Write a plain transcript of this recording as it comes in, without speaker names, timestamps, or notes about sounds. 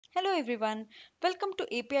Hello everyone, welcome to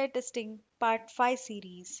API Testing Part 5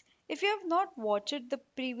 series. If you have not watched the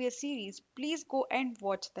previous series, please go and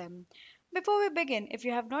watch them. Before we begin, if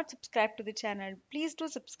you have not subscribed to the channel, please do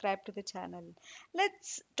subscribe to the channel.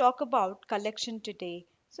 Let's talk about collection today.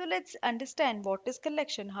 So let's understand what is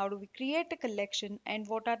collection, how do we create a collection, and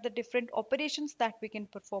what are the different operations that we can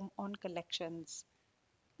perform on collections.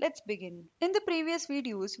 Let's begin. In the previous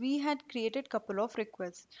videos, we had created couple of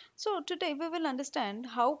requests. So today we will understand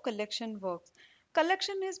how collection works.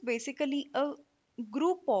 Collection is basically a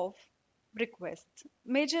group of requests.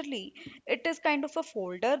 Majorly, it is kind of a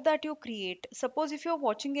folder that you create. Suppose if you're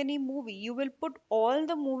watching any movie, you will put all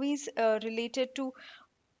the movies related to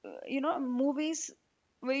movies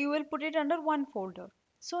where you will put it under one folder.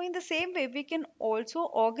 So in the same way we can also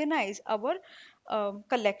organize our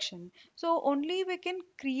collection. So only we can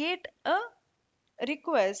create a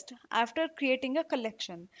request after creating a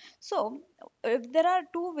collection. So there are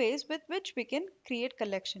two ways with which we can create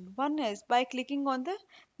collection. One is by clicking on the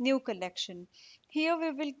new collection. Here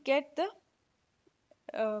we will get the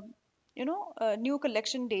uh, new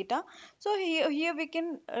collection data. So here we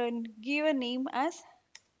can give a name as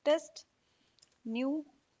test new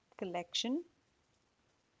collection.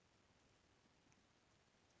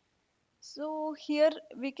 So here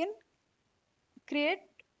we can create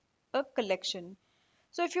a collection.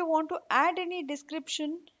 So if you want to add any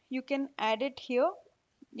description, you can add it here.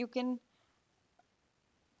 You can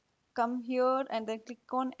come here and then click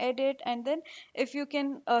on edit, and then if you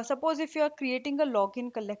can suppose if you are creating a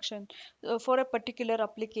login collection for a particular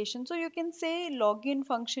application, so you can say login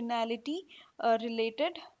functionality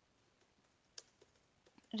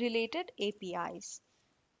related APIs.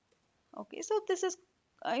 Okay, so this is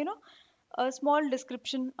a small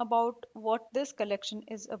description about what this collection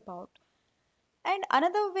is about. And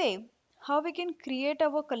another way how we can create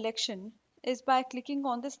our collection is by clicking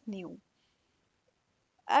on this new.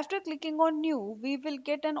 After clicking on new, we will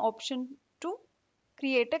get an option to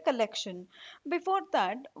create a collection. Before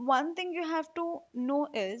that, one thing you have to know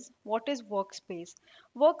is what is workspace.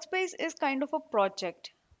 Workspace is kind of a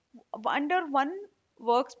project. Under one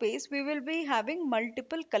workspace we will be having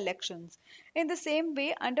multiple collections. In the same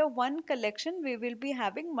way, under one collection we will be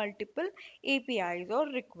having multiple APIs or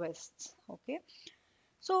requests. Okay,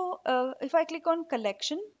 so if I click on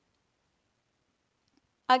collection,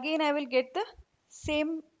 again I will get the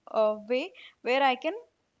same way where I can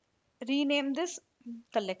rename this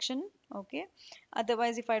collection. Okay,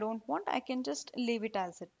 otherwise if I don't want, I can just leave it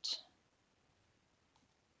as it.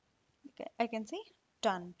 Okay, I can say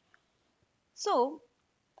done. So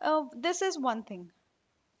this is one thing.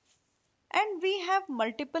 And we have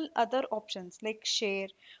multiple other options like share,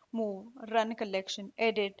 move, run collection,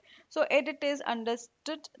 edit. So edit is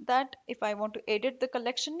understood that if I want to edit the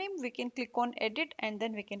collection name, we can click on edit and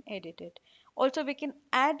then we can edit it. Also we can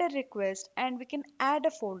add a request and we can add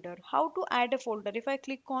a folder. How to add a folder? If I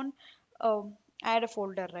click on add a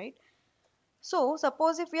folder, right? So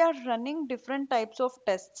suppose if we are running different types of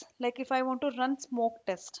tests, like if I want to run smoke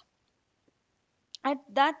test, at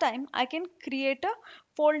that time I can create a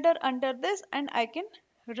folder under this and I can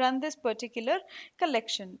run this particular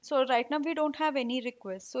collection. So right now we don't have any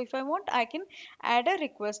requests, so if I want, I can add a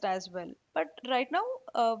request as well. But right now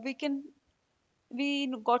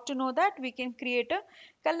we got to know that we can create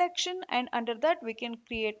a collection, and under that we can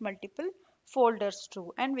create multiple folders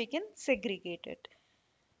too, and we can segregate it.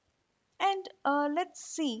 And let's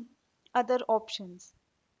see other options.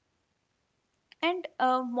 And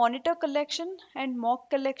monitor collection and mock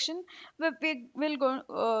collection,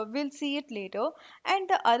 we'll see it later. And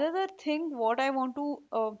the other thing what I want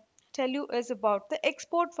to tell you is about the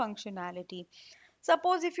export functionality.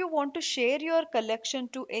 Suppose if you want to share your collection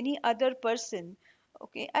to any other person,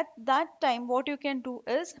 okay, at that time what you can do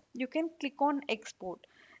is you can click on export.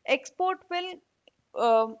 Export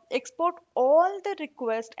will export all the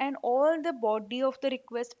request and all the body of the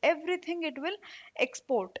request, everything it will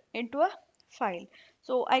export into a file.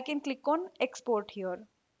 So I can click on export here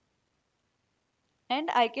and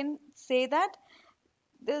I can say that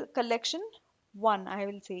the collection 1 I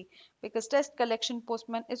will say, because test collection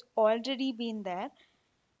postman is already been there.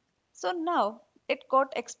 So now it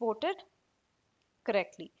got exported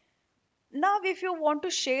correctly. Now if you want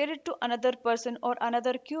to share it to another person or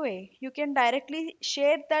another QA, you can directly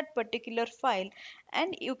share that particular file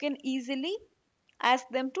and you can easily ask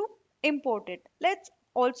them to import it. Let's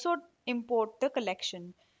also import the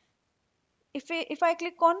collection. If I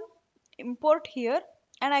click on import here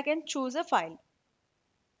and I can choose a file,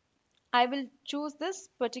 I will choose this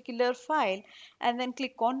particular file and then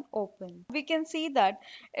click on open. We can see that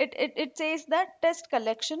it says that test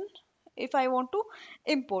collection if I want to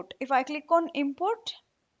import, if I click on import,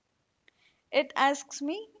 it asks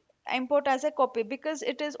me import as a copy because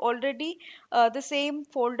it is already the same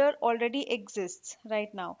folder already exists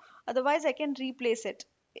right now. Otherwise I can replace it.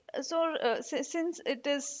 So since it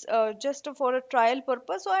is just for a trial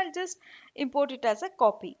purpose, so I'll just import it as a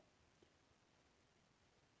copy.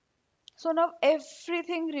 So now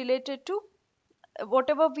everything related to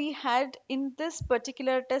whatever we had in this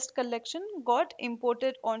particular test collection got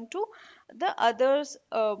imported onto the others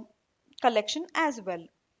collection as well.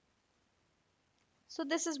 So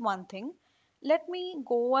this is one thing. Let me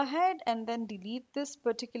go ahead and then delete this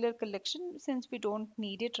particular collection since we don't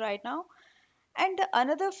need it right now. And the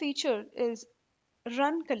another feature is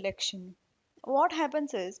run collection. What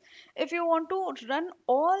happens is, if you want to run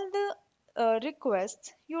all the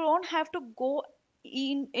requests, you don't have to go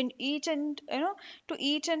in each and to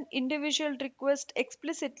each and individual request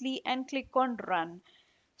explicitly and click on run.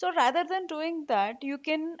 So rather than doing that, you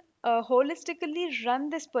can holistically run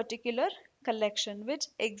this particular collection, which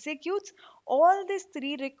executes all these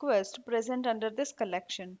three requests present under this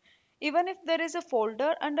collection. Even if there is a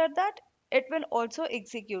folder under that, it will also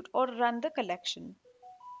execute or run the collection.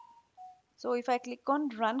 So if I click on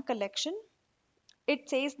run collection, it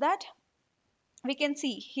says that we can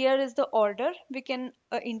see here is the order. We can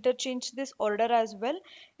interchange this order as well.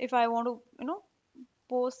 If I want to,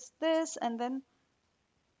 post this and then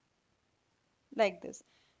like this,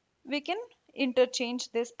 we can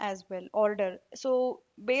interchange this as well order. So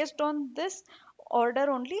based on this order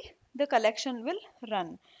only the collection will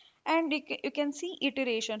run. And you can see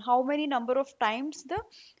iteration, how many number of times the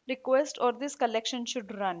request or this collection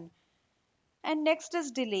should run. And next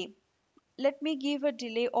is delay. Let me give a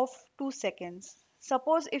delay of 2 seconds.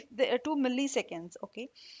 Suppose if the 2 milliseconds, okay,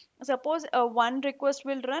 suppose one request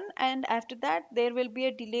will run and after that there will be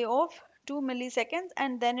a delay of 2 milliseconds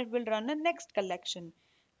and then it will run a next collection.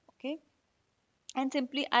 Okay, and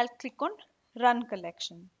simply I'll click on run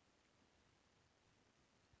collection.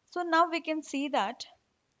 So now we can see that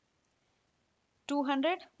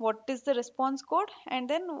 200 what is the response code and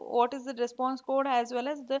then what is the response code as well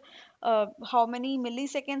as the how many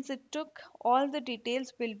milliseconds it took, all the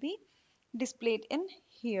details will be displayed in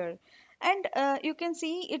here. And you can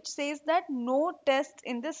see it says that no test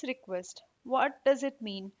in this request. What does it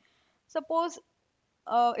mean? Suppose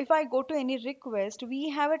if I go to any request, we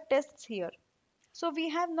have a tests here. So we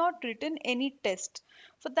have not written any test.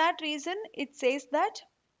 For that reason, it says that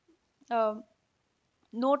um,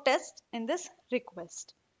 no test in this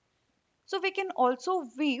request. So we can also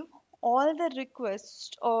view all the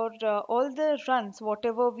requests or all the runs,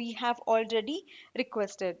 whatever we have already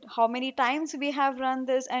requested. How many times we have run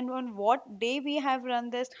this and on what day we have run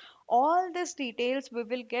this. All these details we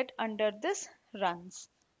will get under this runs.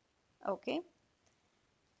 Okay.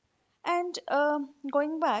 And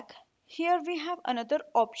going back, here we have another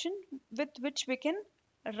option with which we can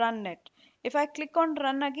run it. If I click on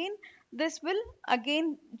run again, this will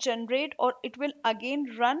again generate or it will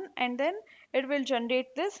again run and then it will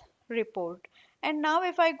generate this report. And now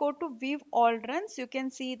if I go to view all runs, you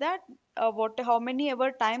can see that how many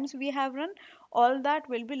ever times we have run, all that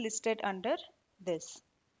will be listed under this.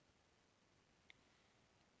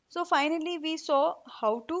 So finally we saw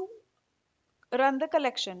how to run the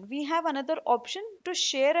collection. We have another option to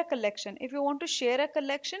share a collection. If you want to share a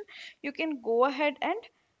collection, you can go ahead and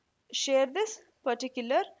share this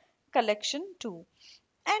particular collection too.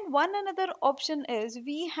 And one another option is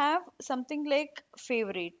we have something like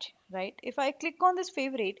favorite, right? If I click on this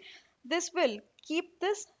favorite, this will keep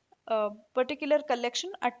this particular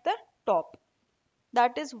collection at the top.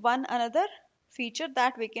 That is one another feature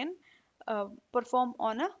that we can perform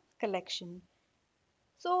on a collection.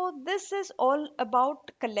 So this is all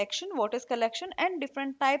about collection, what is collection and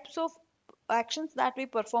different types of actions that we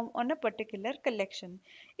perform on a particular collection.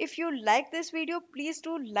 If you like this video, please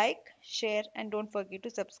do like, share and don't forget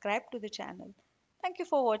to subscribe to the channel. Thank you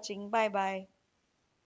for watching. Bye bye.